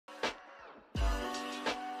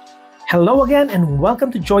Hello again and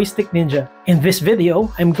welcome to Joystick Ninja. In this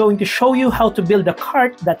video, I'm going to show you how to build a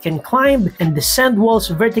cart that can climb and descend walls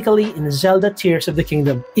vertically in Zelda Tears of the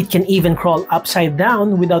Kingdom. It can even crawl upside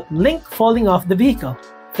down without Link falling off the vehicle.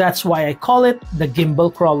 That's why I call it the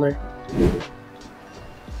Gimbal Crawler.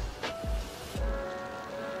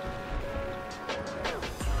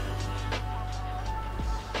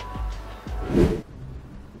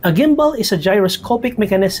 A gimbal is a gyroscopic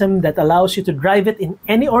mechanism that allows you to drive it in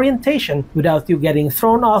any orientation without you getting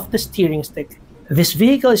thrown off the steering stick. This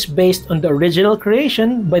vehicle is based on the original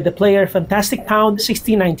creation by the player Fantastic Pound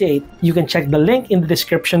 1698. You can check the link in the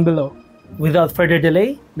description below. Without further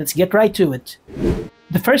delay, let's get right to it.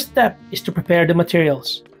 The first step is to prepare the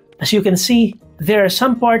materials. As you can see, there are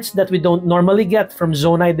some parts that we don't normally get from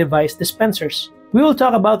Zonai device dispensers. We will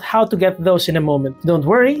talk about how to get those in a moment. Don't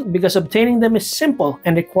worry, because obtaining them is simple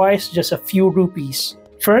and requires just a few rupees.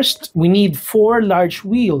 First, we need 4 large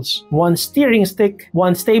wheels, 1 steering stick,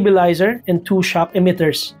 1 stabilizer, and 2 shock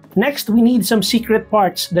emitters. Next, we need some secret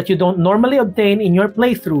parts that you don't normally obtain in your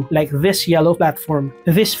playthrough, like this yellow platform.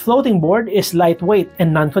 This floating board is lightweight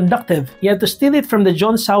and non-conductive. You have to steal it from the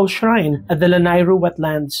Jonsao Shrine at the Lanairu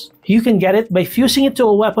wetlands. You can get it by fusing it to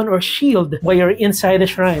a weapon or shield while you're inside the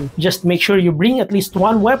shrine. Just make sure you bring at least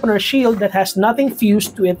 1 weapon or shield that has nothing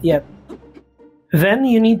fused to it yet. Then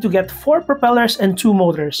you need to get 4 propellers and 2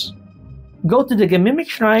 motors. Go to the Gamimic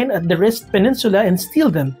Shrine at the Wrist Peninsula and steal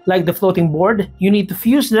them. Like the floating board, you need to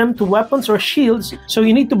fuse them to weapons or shields, so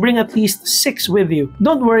you need to bring at least 6 with you.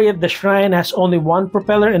 Don't worry if the shrine has only 1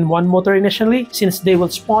 propeller and 1 motor initially, since they will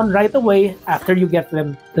spawn right away after you get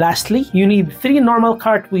them. Lastly, you need 3 normal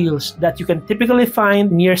cart wheels that you can typically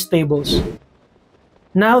find near stables.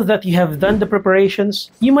 Now that you have done the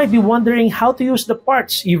preparations, you might be wondering how to use the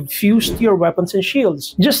parts you've fused to your weapons and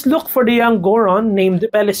shields. Just look for the young Goron named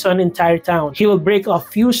Pelison in Tire Town. He will break off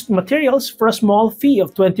fused materials for a small fee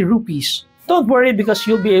of 20 rupees. Don't worry, because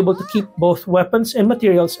you'll be able to keep both weapons and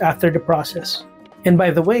materials after the process. And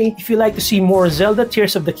by the way, if you'd like to see more Zelda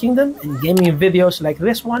Tears of the Kingdom and gaming videos like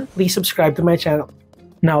this one, please subscribe to my channel.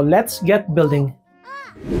 Now let's get building.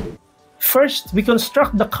 First, we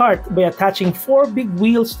construct the cart by attaching 4 big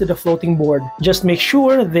wheels to the floating board. Just make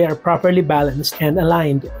sure they are properly balanced and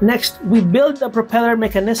aligned. Next, we build a propeller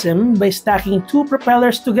mechanism by stacking 2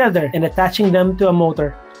 propellers together and attaching them to a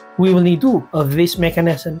motor. We will need 2 of this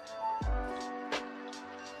mechanism.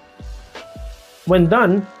 When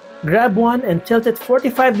done, grab one and tilt it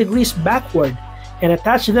 45 degrees backward and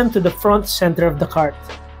attach them to the front center of the cart.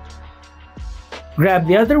 Grab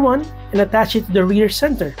the other one and attach it to the rear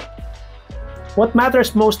center. What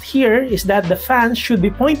matters most here is that the fans should be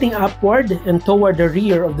pointing upward and toward the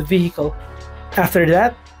rear of the vehicle. After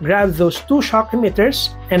that, grab those 2 shock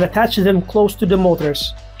emitters and attach them close to the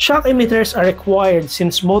motors. Shock emitters are required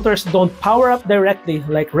since motors don't power up directly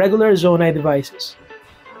like regular Zonai devices.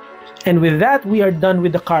 And with that, we are done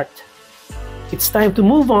with the cart. It's time to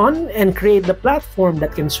move on and create the platform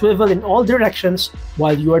that can swivel in all directions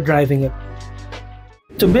while you are driving it.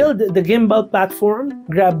 To build the gimbal platform,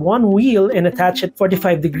 grab 1 wheel and attach it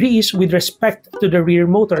 45 degrees with respect to the rear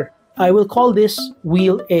motor. I will call this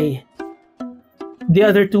wheel A. The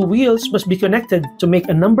other 2 wheels must be connected to make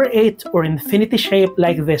a number 8 or infinity shape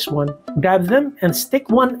like this one. Grab them and stick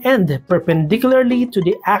one end perpendicularly to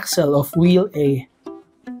the axle of wheel A.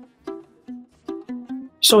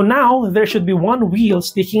 So now there should be 1 wheel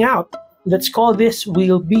sticking out. Let's call this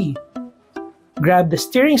wheel B. Grab the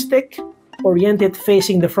steering stick, orient it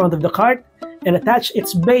facing the front of the cart, and attach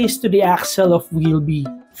its base to the axle of wheel B.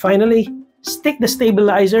 Finally, stick the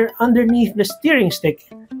stabilizer underneath the steering stick,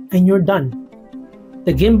 and you're done.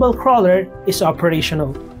 The gimbal crawler is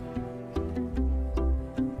operational.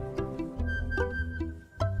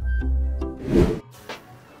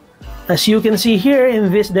 As you can see here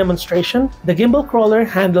in this demonstration, the gimbal crawler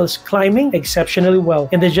handles climbing exceptionally well,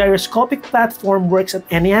 and the gyroscopic platform works at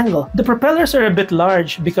any angle. The propellers are a bit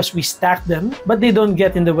large because we stacked them, but they don't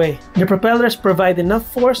get in the way. The propellers provide enough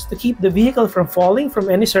force to keep the vehicle from falling from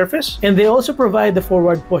any surface, and they also provide the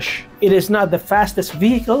forward push. It is not the fastest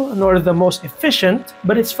vehicle nor the most efficient,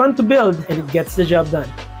 but it's fun to build and it gets the job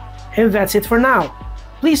done. And that's it for now.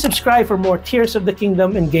 Please subscribe for more Tears of the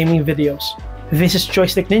Kingdom and gaming videos. This is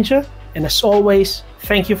Joystick Ninja, and as always,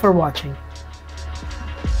 thank you for watching.